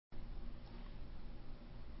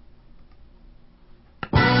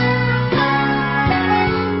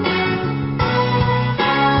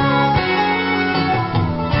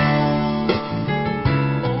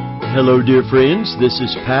Hello, dear friends. This is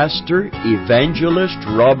Pastor Evangelist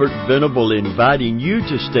Robert Venable inviting you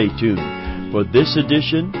to stay tuned for this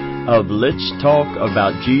edition of Let's Talk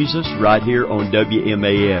About Jesus right here on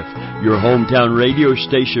WMAF, your hometown radio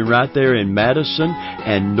station right there in Madison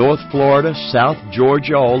and North Florida, South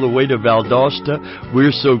Georgia, all the way to Valdosta. We're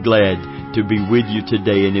so glad to be with you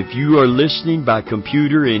today. And if you are listening by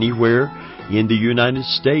computer anywhere in the United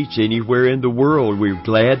States, anywhere in the world, we're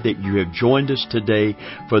glad that you have joined us today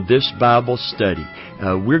for this Bible study.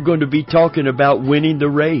 We're going to be talking about winning the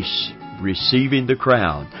race, receiving the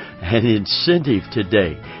crown, an incentive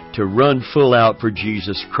today to run full out for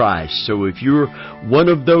Jesus Christ. So if you're one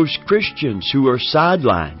of those Christians who are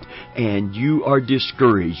sidelined and you are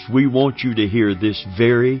discouraged, we want you to hear this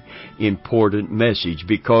very important message,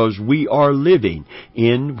 because we are living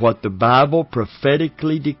in what the Bible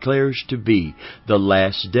prophetically declares to be the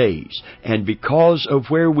last days. And because of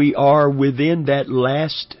where we are within that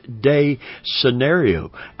last day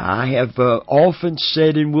scenario, I have often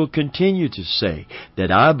said and will continue to say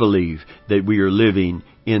that I believe that we are living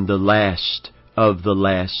in the last of the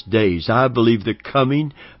last days. I believe the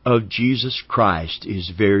coming of Jesus Christ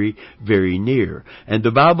is very, very near. And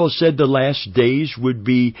the Bible said the last days would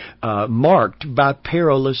be marked by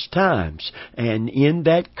perilous times. And in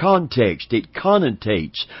that context, it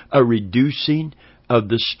connotates a reducing of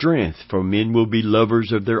the strength, for men will be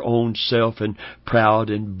lovers of their own self and proud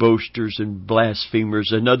and boasters and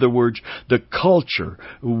blasphemers. In other words, the culture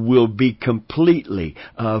will be completely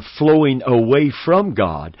flowing away from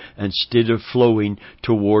God instead of flowing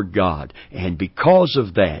toward God. And because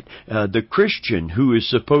of that, the Christian who is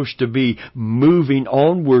supposed to be moving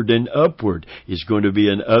onward and upward is going to be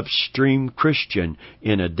an upstream Christian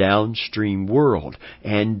in a downstream world.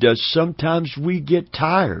 And sometimes we get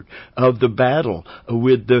tired of the battle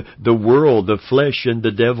with the world, the flesh, and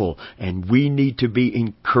the devil. And we need to be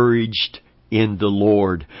encouraged in the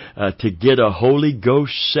Lord to get a Holy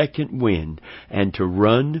Ghost second wind and to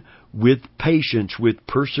run with patience, with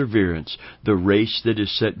perseverance, the race that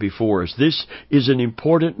is set before us. This is an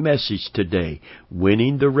important message today: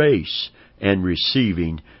 winning the race and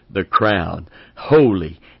receiving the crown.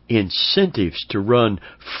 Holy incentives to run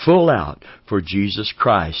full out for Jesus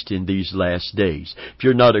Christ in these last days. If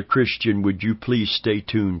you're not a Christian, would you please stay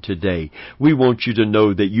tuned today? We want you to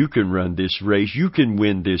know that you can run this race. You can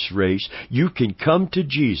win this race. You can come to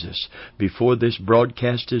Jesus before this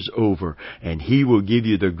broadcast is over, and He will give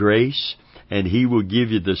you the grace, and He will give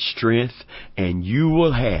you the strength, and you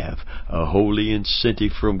will have a holy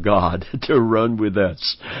incentive from God to run with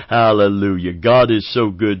us. Hallelujah. God is so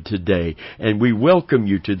good today, and we welcome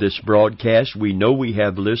you to this broadcast. We know we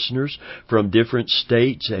have listeners from different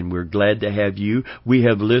states, and we're glad to have you. We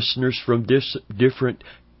have listeners from different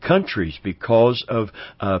countries because of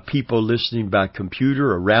people listening by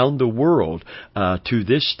computer around the world to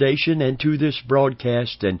this station and to this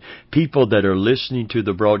broadcast, and people that are listening to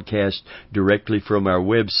the broadcast directly from our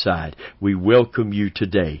website. We welcome you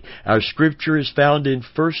today. Our scripture is found in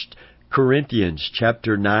 1 Corinthians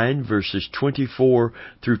chapter 9, verses 24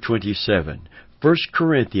 through 27. 1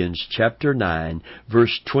 Corinthians chapter 9,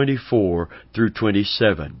 verse 24 through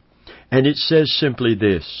 27. And it says simply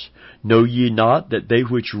this: Know ye not that they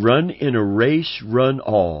which run in a race run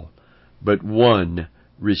all, but one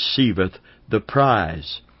receiveth the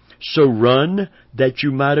prize? So run that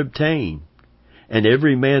you might obtain. And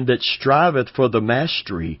every man that striveth for the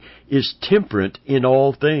mastery is temperate in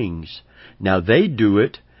all things. Now they do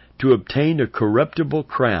it to obtain a corruptible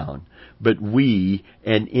crown, but we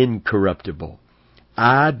an incorruptible.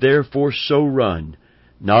 I therefore so run,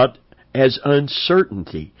 not as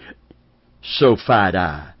uncertainty, so fight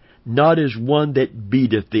I, not as one that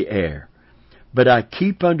beateth the air. But I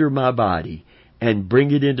keep under my body, and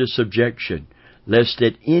bring it into subjection, lest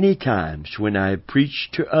at any times when I have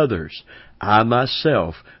preached to others, I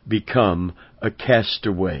myself become a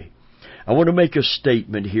castaway. I want to make a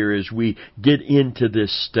statement here as we get into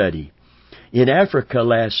this study. In Africa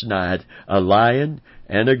last night, a lion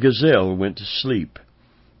and a gazelle went to sleep.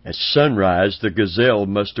 At sunrise, the gazelle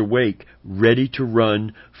must awake, ready to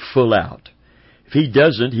run full out. If he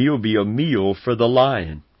doesn't, he'll be a meal for the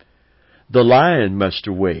lion. The lion must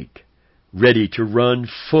awake, ready to run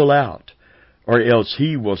full out, or else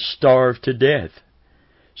he will starve to death.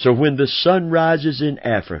 So when the sun rises in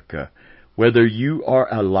Africa, whether you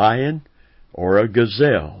are a lion or a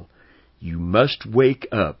gazelle, you must wake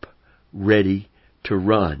up ready to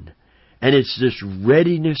run. And it's this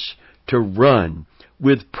readiness to run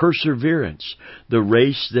with perseverance, the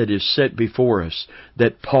race that is set before us,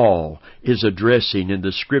 that Paul is addressing in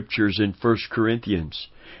the Scriptures in 1 Corinthians.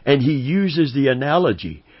 And he uses the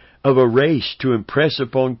analogy of a race to impress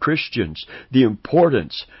upon Christians the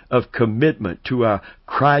importance of commitment to our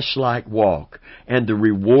Christ-like walk and the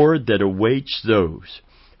reward that awaits those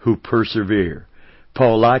who persevere.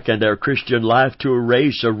 Paul likened our Christian life to a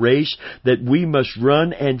race that we must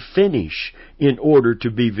run and finish in order to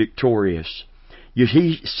be victorious.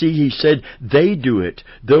 He said they do it,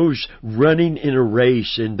 those running in a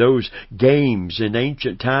race in those games in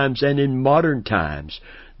ancient times and in modern times.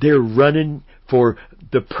 They're running for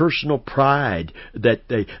the personal pride that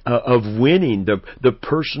they of winning, the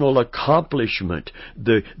personal accomplishment,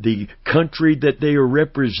 the country that they are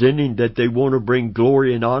representing that they want to bring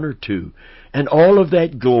glory and honor to. And all of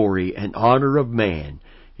that glory and honor of man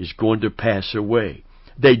is going to pass away.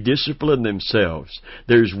 They discipline themselves.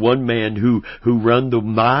 There's one man who ran the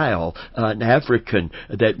mile, an African,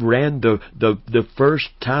 that ran the first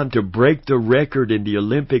time to break the record in the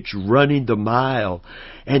Olympics running the mile.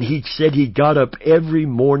 And he said he got up every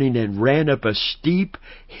morning and ran up a steep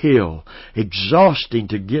hill, exhausting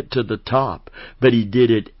to get to the top. But he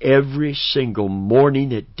did it every single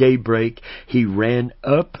morning at daybreak. He ran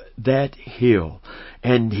up that hill.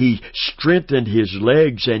 And he strengthened his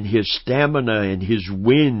legs and his stamina and his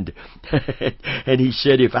wind. And he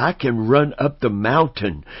said, if I can run up the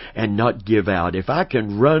mountain and not give out, if I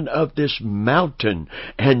can run up this mountain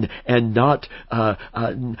and not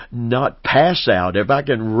pass out, if I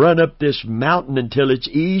can run up this mountain until it's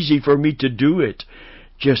easy for me to do it,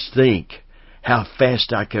 just think how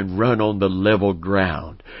fast I can run on the level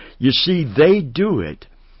ground. You see, they do it.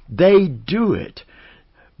 They do it.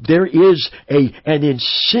 There is an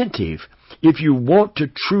incentive. If you want to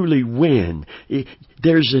truly win,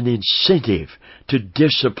 there's an incentive to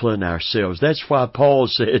discipline ourselves. That's why Paul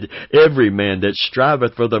said, every man that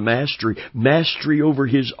striveth for the mastery over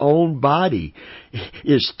his own body,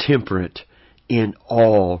 is temperate in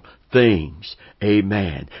all things.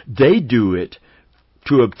 Amen. They do it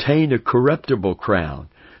to obtain a corruptible crown,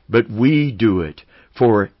 but we do it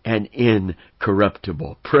for an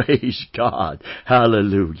incorruptible. Praise God.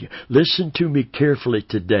 Hallelujah. Listen to me carefully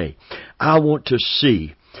today. I want to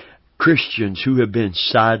see Christians who have been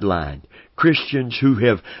sidelined, Christians who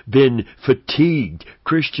have been fatigued,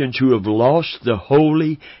 Christians who have lost the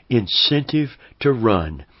holy incentive to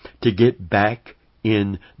run, to get back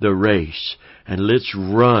in the race. And let's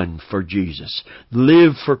run for Jesus.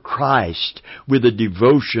 Live for Christ with a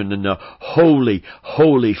devotion and a holy,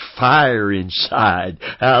 holy fire inside.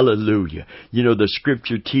 Hallelujah. You know, the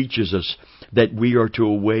Scripture teaches us that we are to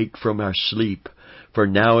awake from our sleep, for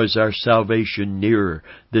now is our salvation nearer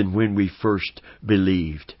than when we first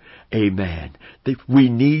believed. Amen. We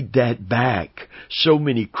need that back. So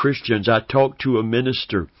many Christians. I talked to a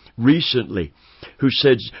minister recently who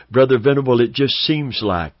said, Brother Venable, it just seems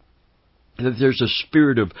like that there's a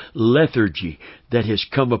spirit of lethargy that has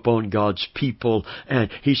come upon God's people. And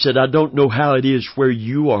he said, I don't know how it is where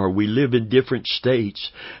you are. We live in different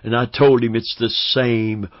states. And I told him it's the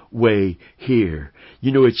same way here.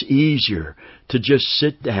 You know, it's easier to just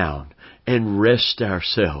sit down and rest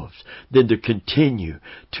ourselves than to continue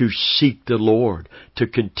to seek the Lord, to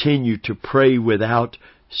continue to pray without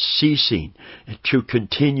ceasing, to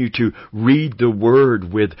continue to read the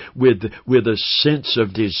Word with a sense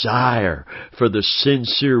of desire for the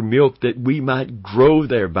sincere milk that we might grow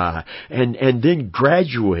thereby and then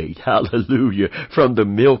graduate, hallelujah, from the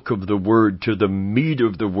milk of the Word to the meat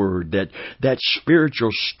of the Word, that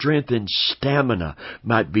spiritual strength and stamina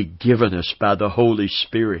might be given us by the Holy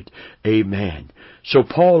Spirit. Amen. So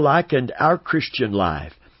Paul likened our Christian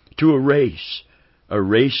life to a race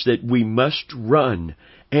that we must run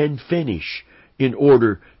and finish in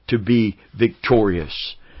order to be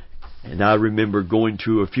victorious. And I remember going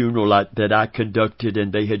to a funeral that I conducted,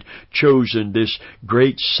 and they had chosen this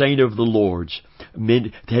great saint of the Lord's,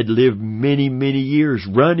 had lived many, many years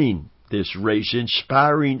running this race,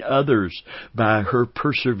 inspiring others by her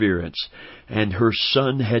perseverance. And her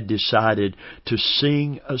son had decided to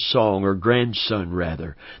sing a song, or grandson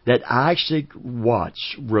rather, that Isaac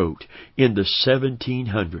Watts wrote in the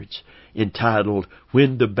 1700s, entitled,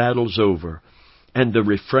 When the Battle's Over. And the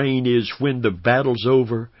refrain is, when the battle's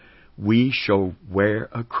over, we shall wear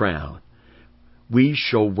a crown. We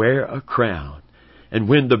shall wear a crown. And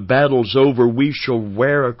when the battle's over, we shall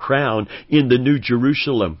wear a crown in the New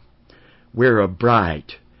Jerusalem. Wear a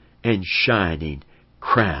bright and shining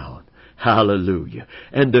crown. Hallelujah.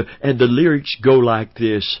 And the lyrics go like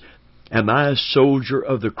this. Am I a soldier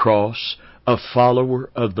of the cross, a follower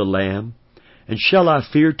of the Lamb? And shall I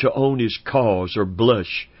fear to own His cause, or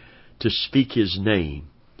blush to speak His name?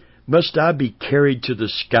 Must I be carried to the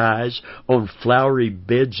skies on flowery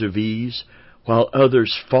beds of ease, while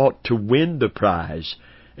others fought to win the prize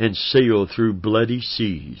and sail through bloody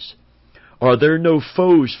seas? Are there no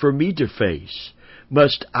foes for me to face?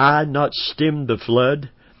 Must I not stem the flood?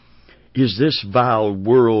 Is this vile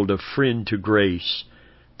world a friend to grace,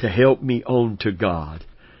 to help me on to God?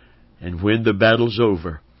 And when the battle's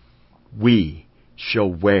over, we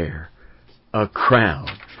shall wear a crown.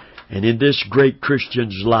 And in this great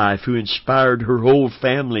Christian's life, who inspired her whole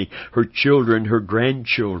family, her children, her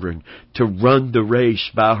grandchildren, to run the race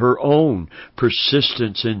by her own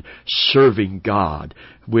persistence in serving God,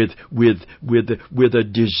 with a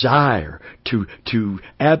desire to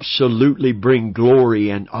absolutely bring glory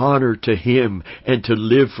and honor to Him, and to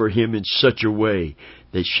live for Him in such a way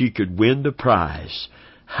that she could win the prize.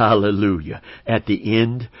 Hallelujah. At the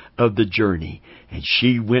end of the journey. And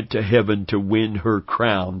she went to heaven to win her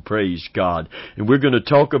crown. Praise God. And we're going to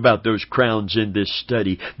talk about those crowns in this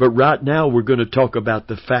study. But right now we're going to talk about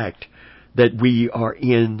the fact that we are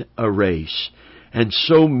in a race. And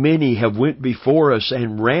so many have went before us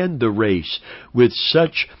and ran the race with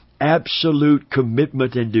such absolute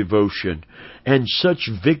commitment and devotion, and such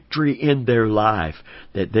victory in their life,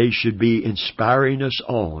 that they should be inspiring us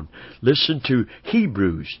on. Listen to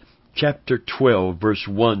Hebrews chapter 12, verse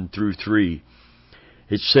 1 through 3.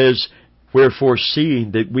 It says, "Wherefore,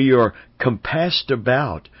 seeing that we are compassed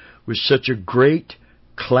about with such a great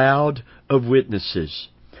cloud of witnesses,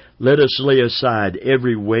 let us lay aside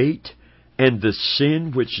every weight and the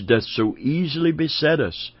sin which doth so easily beset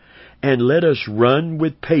us, and let us run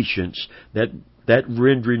with patience." That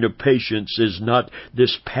rendering of patience is not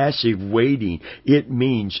this passive waiting. It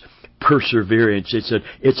means perseverance.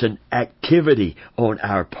 It's an activity on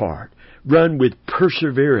our part. Run with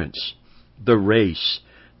perseverance the race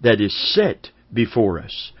that is set before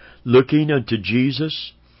us, looking unto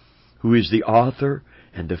Jesus, who is the author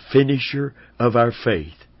and the finisher of our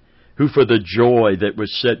faith, who for the joy that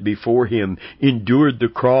was set before Him endured the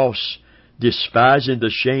cross, despising the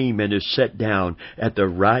shame, and is set down at the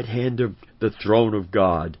right hand of the throne of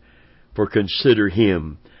God. For consider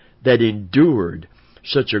Him that endured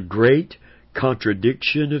such a great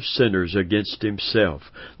contradiction of sinners against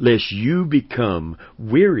Himself, lest you become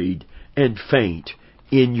wearied and faint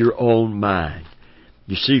in your own mind.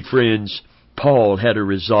 You see, friends, Paul had a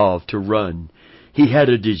resolve to run. He had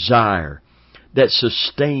a desire that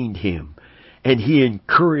sustained him, and he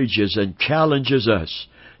encourages and challenges us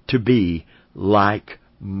to be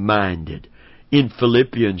like-minded. In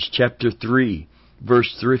Philippians chapter 3,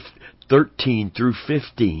 verse 13 through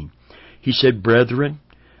 15, he said, "Brethren,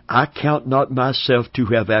 I count not myself to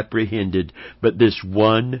have apprehended, but this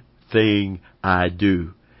one thing I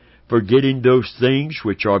do, forgetting those things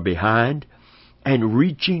which are behind, and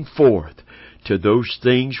reaching forth to those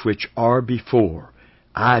things which are before,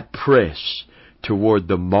 I press toward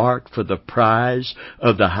the mark for the prize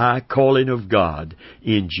of the high calling of God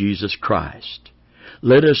in Jesus Christ.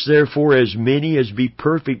 Let us therefore, as many as be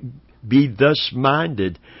perfect, be thus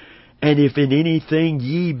minded, and if in anything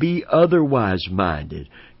ye be otherwise minded,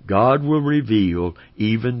 God will reveal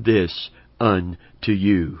even this unto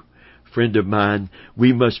you." Friend of mine,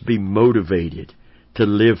 we must be motivated to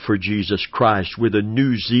live for Jesus Christ with a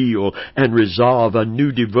new zeal and resolve, a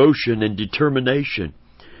new devotion and determination.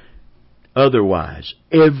 Otherwise,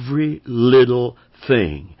 every little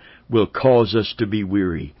thing will cause us to be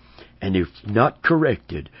weary, and if not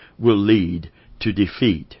corrected, will lead to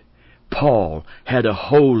defeat. Paul had a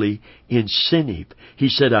holy incentive. He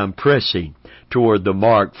said, "I'm pressing toward the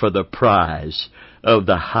mark for the prize of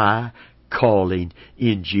the high calling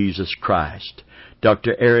in Jesus Christ."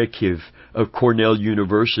 Dr. Arakiv of Cornell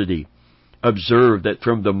University observed that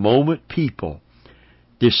from the moment people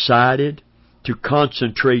decided to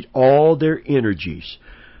concentrate all their energies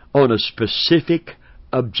on a specific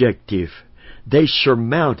objective, they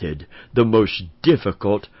surmounted the most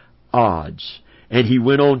difficult odds. And he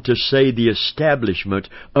went on to say the establishment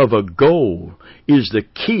of a goal is the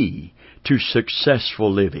key to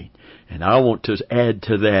successful living. And I want to add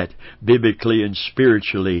to that, biblically and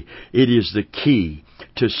spiritually, it is the key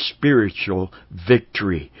to spiritual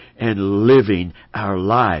victory and living our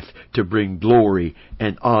life to bring glory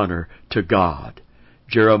and honor to God.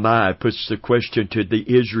 Jeremiah puts the question to the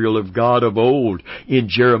Israel of God of old in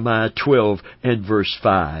Jeremiah 12 and verse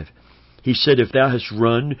 5. He said, "If thou hast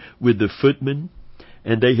run with the footmen,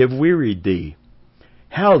 and they have wearied thee,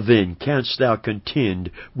 how then canst thou contend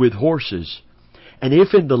with horses? And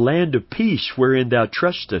if in the land of peace wherein thou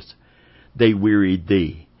trustest they wearied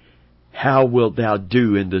thee, how wilt thou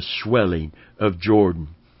do in the swelling of Jordan?"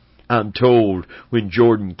 I'm told when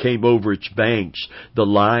Jordan came over its banks, the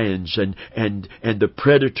lions and the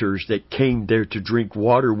predators that came there to drink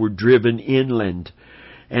water were driven inland.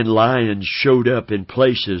 and lions showed up in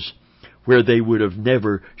places where they would have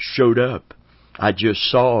never showed up. I just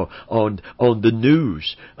saw on the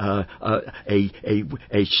news a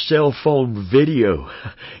cell phone video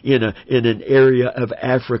in an area of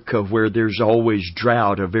Africa where there's always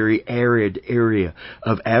drought, a very arid area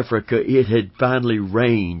of Africa. It had finally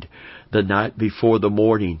rained the night before the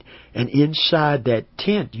morning, and inside that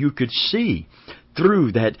tent you could see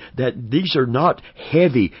through that these are not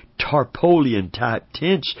heavy tarpaulin type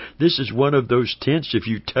tents. This is one of those tents, if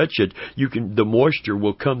you touch it, the moisture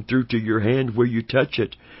will come through to your hand where you touch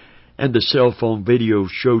it. And the cell phone video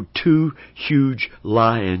showed 2 huge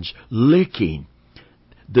lions licking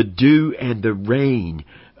the dew and the rain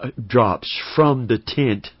drops from the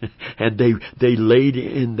tent, and they laid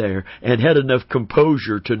in there and had enough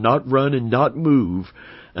composure to not run and not move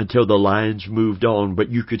until the lions moved on. But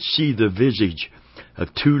you could see the visage of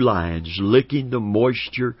 2 lions licking the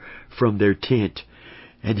moisture from their tent.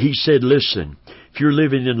 And he said, listen, if you're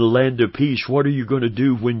living in a land of peace, what are you going to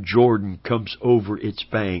do when Jordan comes over its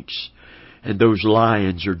banks and those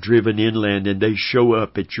lions are driven inland and they show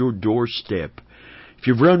up at your doorstep? If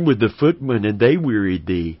you've run with the footmen and they wearied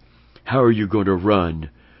thee, how are you going to run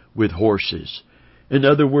with horses? In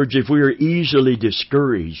other words, if we are easily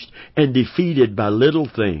discouraged and defeated by little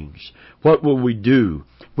things, what will we do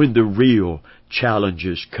when the real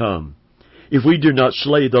challenges come? If we do not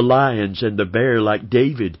slay the lions and the bear like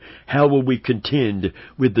David, how will we contend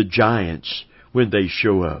with the giants when they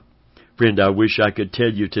show up? Friend, I wish I could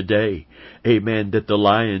tell you today, amen, that the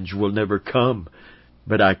lions will never come,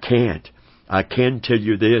 but I can't. I can tell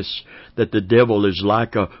you this, that the devil is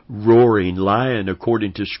like a roaring lion,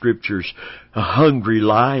 according to Scriptures, a hungry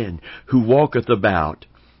lion who walketh about,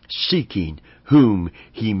 seeking whom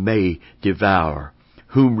he may devour,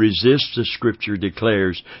 whom resists, the Scripture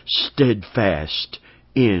declares, steadfast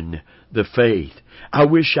in the faith. I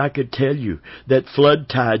wish I could tell you that flood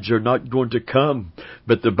tides are not going to come,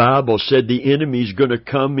 but the Bible said the enemy's going to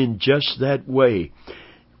come in just that way.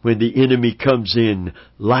 When the enemy comes in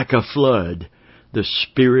like a flood, the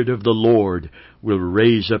Spirit of the Lord will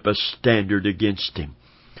raise up a standard against him.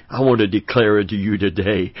 I want to declare unto you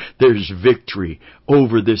today, there's victory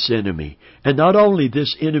over this enemy. And not only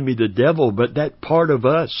this enemy, the devil, but that part of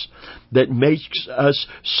us that makes us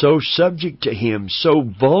so subject to him, so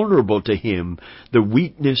vulnerable to him, the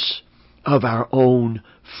weakness of our own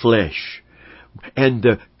flesh. And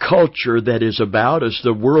the culture that is about us,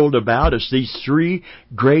 the world about us, these 3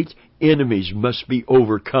 great enemies must be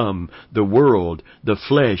overcome: the world, the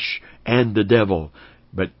flesh, and the devil.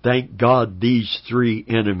 But thank God these 3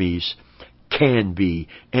 enemies can be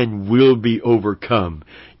and will be overcome.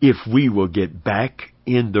 If we will get back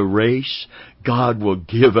in the race, God will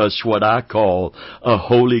give us what I call a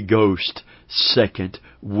Holy Ghost second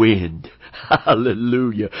wind.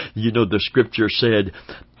 Hallelujah. You know, the Scripture said,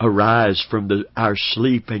 arise from our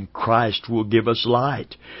sleep and Christ will give us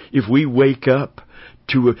light. If we wake up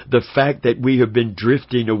to the fact that we have been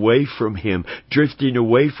drifting away from Him, drifting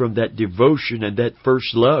away from that devotion and that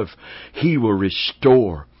first love, He will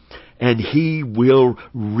restore. And He will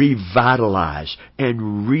revitalize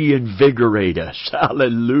and reinvigorate us.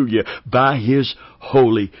 Hallelujah. By His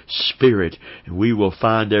Holy Spirit. And we will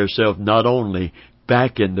find ourselves not only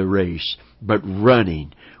back in the race, but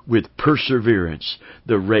running with perseverance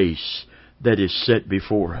the race that is set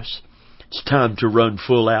before us. It's time to run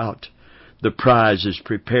full out. The prize is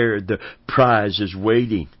prepared. The prize is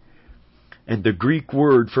waiting. And the Greek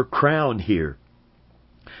word for crown here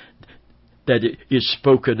that is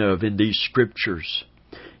spoken of in these Scriptures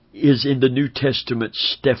is in the New Testament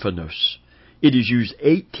Stephanos. It is used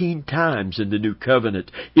 18 times in the New Covenant.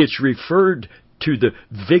 It's referred to the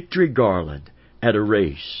victory garland at a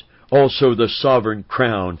race. Also the sovereign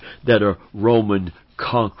crown that a Roman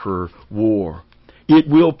conqueror wore. It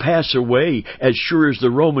will pass away as sure as the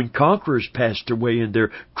Roman conquerors passed away and their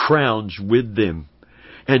crowns with them.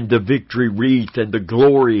 And the victory wreath and the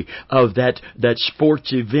glory of that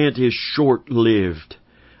sports event is short-lived.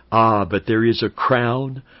 But there is a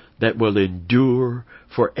crown that will endure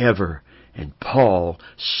forever. And Paul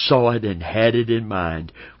saw it and had it in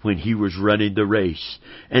mind when he was running the race.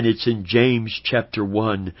 And it's in James chapter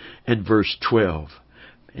 1 and verse 12.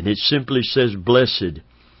 And it simply says, blessed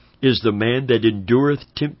is the man that endureth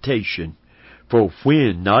temptation. For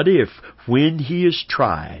when, not if, when he is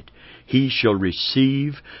tried, he shall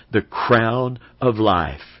receive the crown of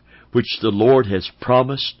life, which the Lord has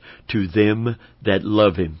promised to them that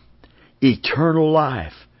love Him. Eternal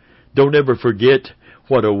life. Don't ever forget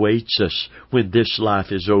what awaits us when this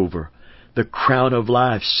life is over. The crown of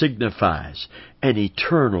life signifies an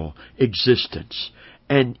eternal existence.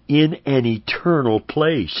 and in an eternal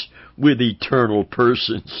place with eternal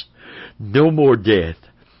persons. No more death,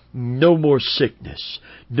 no more sickness,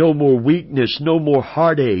 no more weakness, no more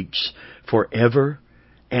heartaches, forever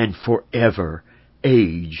and forever,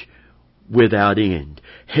 age without end.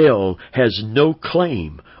 Hell has no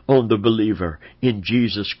claim on the believer in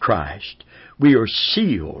Jesus Christ. We are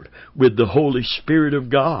sealed with the Holy Spirit of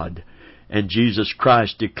God. And Jesus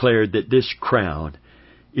Christ declared that this crown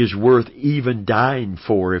is worth even dying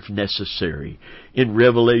for if necessary. In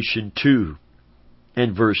Revelation 2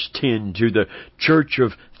 and verse 10 to the church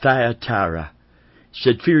of Thyatira,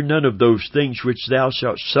 said, "Fear none of those things which thou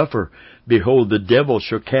shalt suffer. Behold, the devil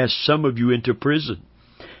shall cast some of you into prison,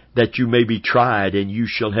 that you may be tried, and you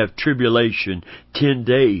shall have tribulation 10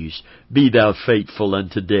 days. Be thou faithful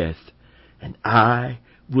unto death, and I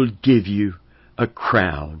will give you a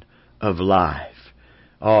crown of life."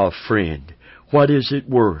 Oh, friend, what is it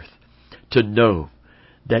worth to know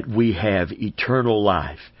that we have eternal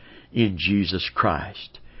life in Jesus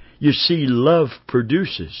Christ? You see, love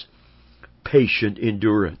produces patient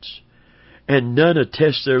endurance, and none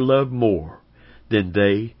attest their love more than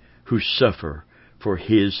they who suffer for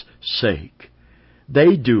His sake.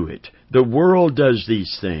 They do it. The world does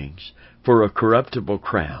these things for a corruptible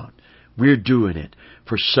crown. We're doing it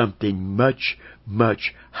for something much,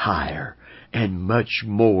 much higher and much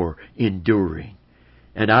more enduring.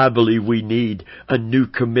 And I believe we need a new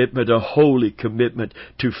commitment, a holy commitment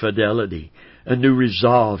to fidelity, a new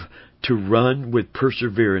resolve to run with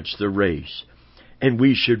perseverance the race. And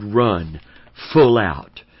we should run full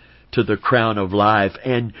out to the crown of life,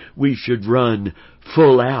 and we should run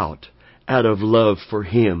full out of love for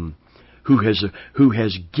Him who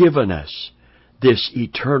has given us this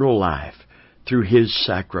eternal life through His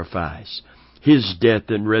sacrifice, His death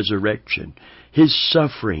and resurrection, His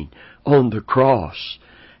suffering on the cross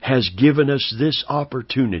has given us this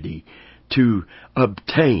opportunity to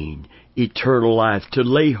obtain eternal life, to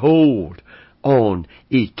lay hold on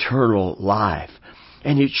eternal life.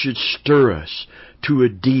 And it should stir us to a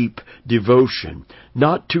deep devotion,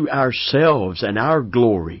 not to ourselves and our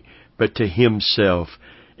glory, but to Himself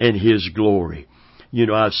and His glory. You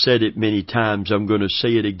know, I've said it many times. I'm going to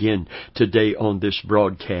say it again today on this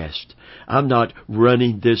broadcast. I'm not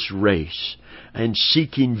running this race and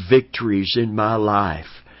seeking victories in my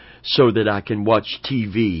life so that I can watch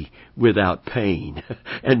TV without pain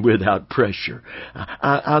and without pressure.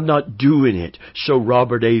 I'm not doing it so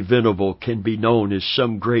Robert A. Venable can be known as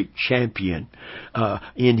some great champion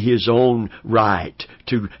in his own right,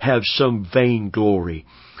 to have some vainglory.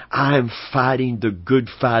 I am fighting the good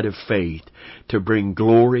fight of faith to bring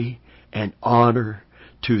glory and honor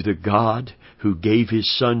to the God who gave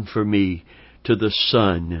His Son for me, to the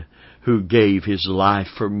Son who gave His life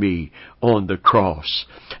for me on the cross,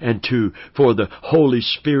 and for the Holy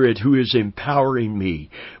Spirit who is empowering me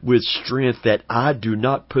with strength that I do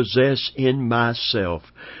not possess in myself.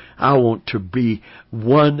 I want to be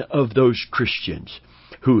one of those Christians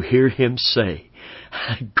who hear Him say,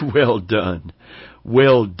 "Well done,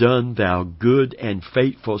 well done, thou good and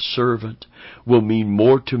faithful servant," will mean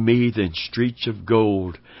more to me than streets of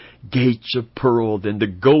gold, gates of pearl, than the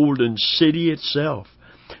golden city itself.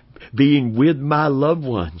 Being with my loved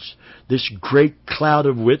ones, this great cloud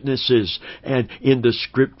of witnesses, and in the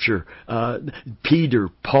Scripture, Peter,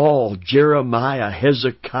 Paul, Jeremiah,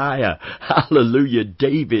 Hezekiah, hallelujah,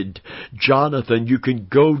 David, Jonathan, you can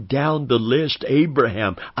go down the list,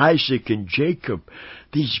 Abraham, Isaac, and Jacob,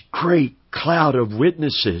 these great cloud of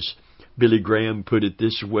witnesses. Billy Graham put it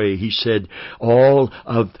this way. He said, all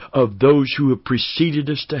of those who have preceded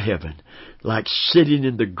us to heaven, like sitting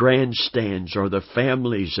in the grandstands, are the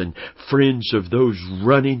families and friends of those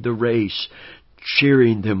running the race,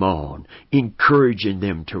 cheering them on, encouraging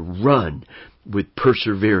them to run with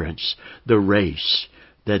perseverance the race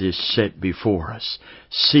that is set before us,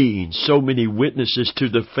 seeing so many witnesses to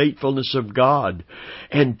the faithfulness of God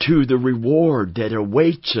and to the reward that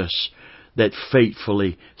awaits us that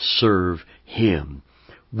faithfully serve Him.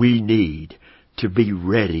 We need to be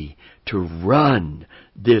ready to run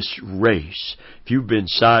this race. If you've been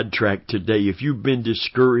sidetracked today, if you've been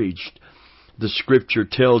discouraged, the Scripture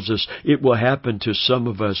tells us it will happen to some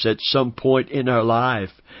of us at some point in our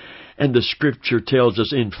life. And the Scripture tells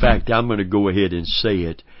us, in fact, I'm going to go ahead and say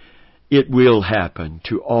it, it will happen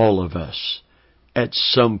to all of us at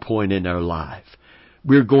some point in our life.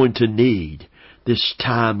 We're going to need this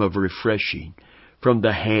time of refreshing from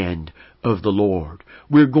the hand of the Lord.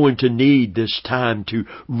 We're going to need this time to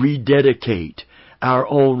rededicate our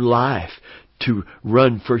own life to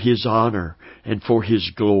run for His honor and for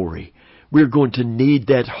His glory. We're going to need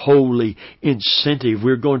that holy incentive.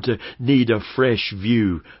 We're going to need a fresh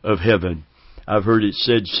view of heaven. I've heard it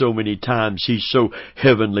said so many times, he's so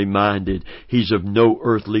heavenly minded. He's of no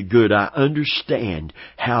earthly good. I understand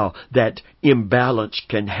how that imbalance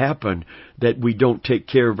can happen, that we don't take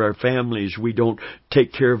care of our families. We don't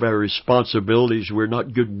take care of our responsibilities. We're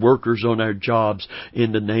not good workers on our jobs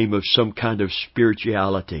in the name of some kind of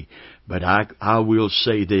spirituality. But I will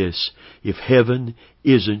say this, if heaven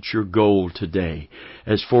isn't your goal today,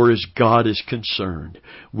 as far as God is concerned,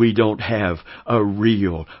 we don't have a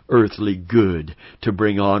real earthly good to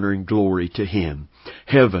bring honor and glory to Him.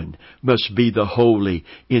 Heaven must be the holy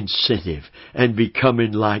incentive, and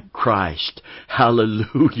becoming like Christ,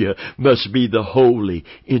 hallelujah, must be the holy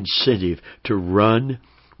incentive to run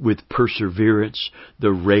with perseverance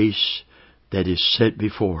the race that is set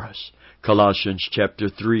before us. Colossians chapter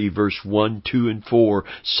 3, verse 1, 2, and 4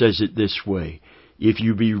 says it this way. If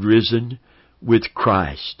you be risen with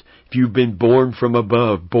Christ, if you've been born from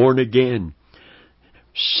above, born again,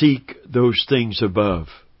 seek those things above,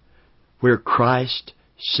 where Christ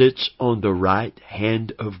sits on the right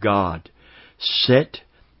hand of God. Set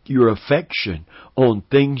your affection on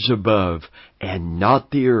things above and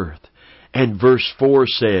not the earth. And verse 4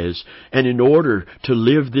 says, and in order to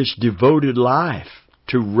live this devoted life,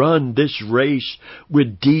 to run this race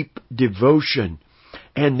with deep devotion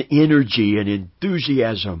and energy and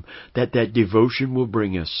enthusiasm that devotion will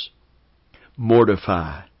bring us,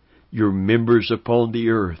 mortify your members upon the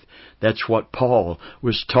earth. That's what Paul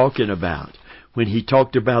was talking about when he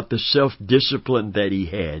talked about the self-discipline that he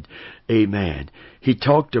had. Amen. He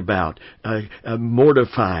talked about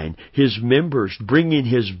mortifying his members, bringing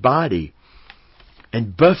his body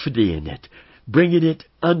and buffeting it, bringing it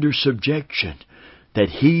under subjection, that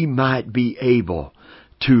he might be able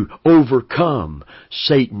to overcome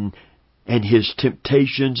Satan and his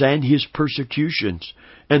temptations and his persecutions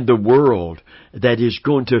and the world that is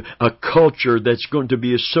going to, a culture that's going to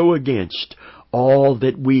be so against all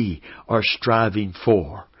that we are striving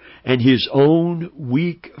for. And his own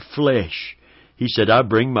weak flesh, he said, I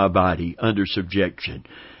bring my body under subjection.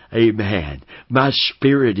 Amen. My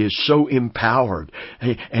spirit is so empowered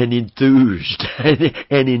and enthused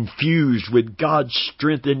and infused with God's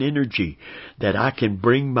strength and energy that I can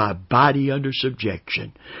bring my body under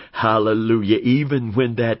subjection. Hallelujah. Even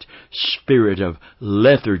when that spirit of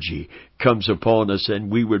lethargy comes upon us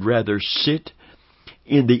and we would rather sit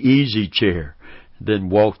in the easy chair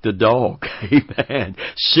than walk the dog. Amen.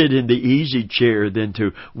 Sit in the easy chair than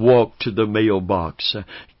to walk to the mailbox.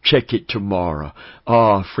 Check it tomorrow.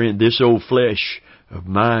 Friend, this old flesh of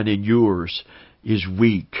mine and yours is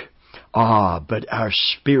weak. But our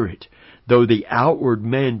spirit, though the outward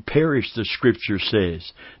man perish, the Scripture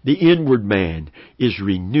says, the inward man is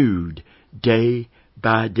renewed day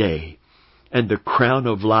by day. And the crown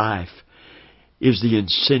of life is the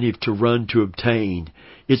incentive to run to obtain.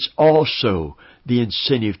 It's also the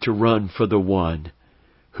incentive to run for the one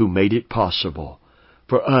who made it possible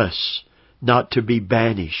for us not to be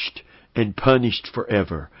banished and punished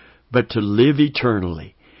forever, but to live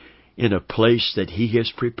eternally in a place that He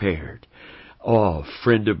has prepared.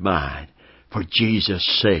 Friend of mine, for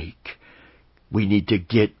Jesus' sake, we need to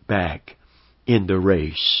get back in the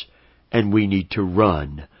race, and we need to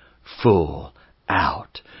run full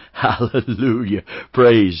out. Hallelujah.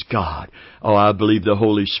 Praise God. I believe the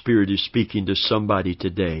Holy Spirit is speaking to somebody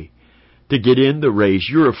today to get in the race.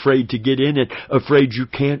 You're afraid to get in it, afraid you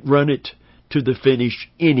can't run it to the finish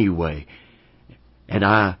anyway. And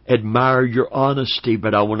I admire your honesty,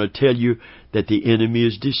 but I want to tell you that the enemy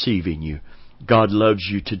is deceiving you. God loves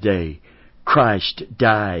you today. Christ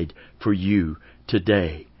died for you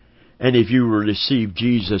today. And if you will receive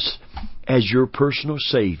Jesus as your personal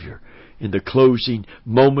Savior, in the closing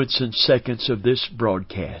moments and seconds of this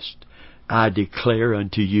broadcast, I declare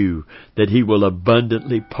unto you that He will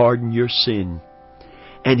abundantly pardon your sin.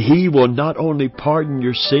 And He will not only pardon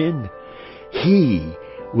your sin, He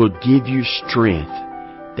will give you strength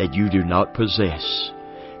that you do not possess.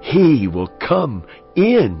 He will come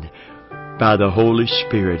in by the Holy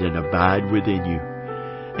Spirit and abide within you.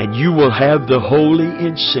 And you will have the holy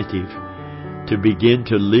incentive to begin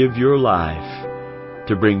to live your life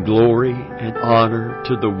to bring glory and honor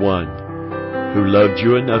to the one who loved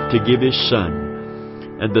you enough to give His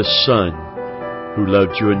Son, and the Son who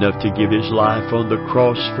loved you enough to give His life on the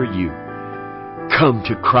cross for you. Come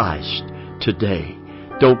to Christ today.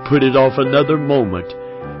 Don't put it off another moment,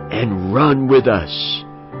 and run with us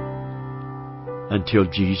until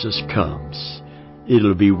Jesus comes.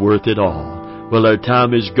 It'll be worth it all. Well, our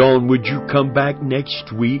time is gone. Would you come back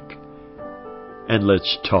next week and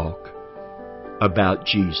let's talk about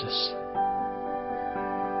Jesus?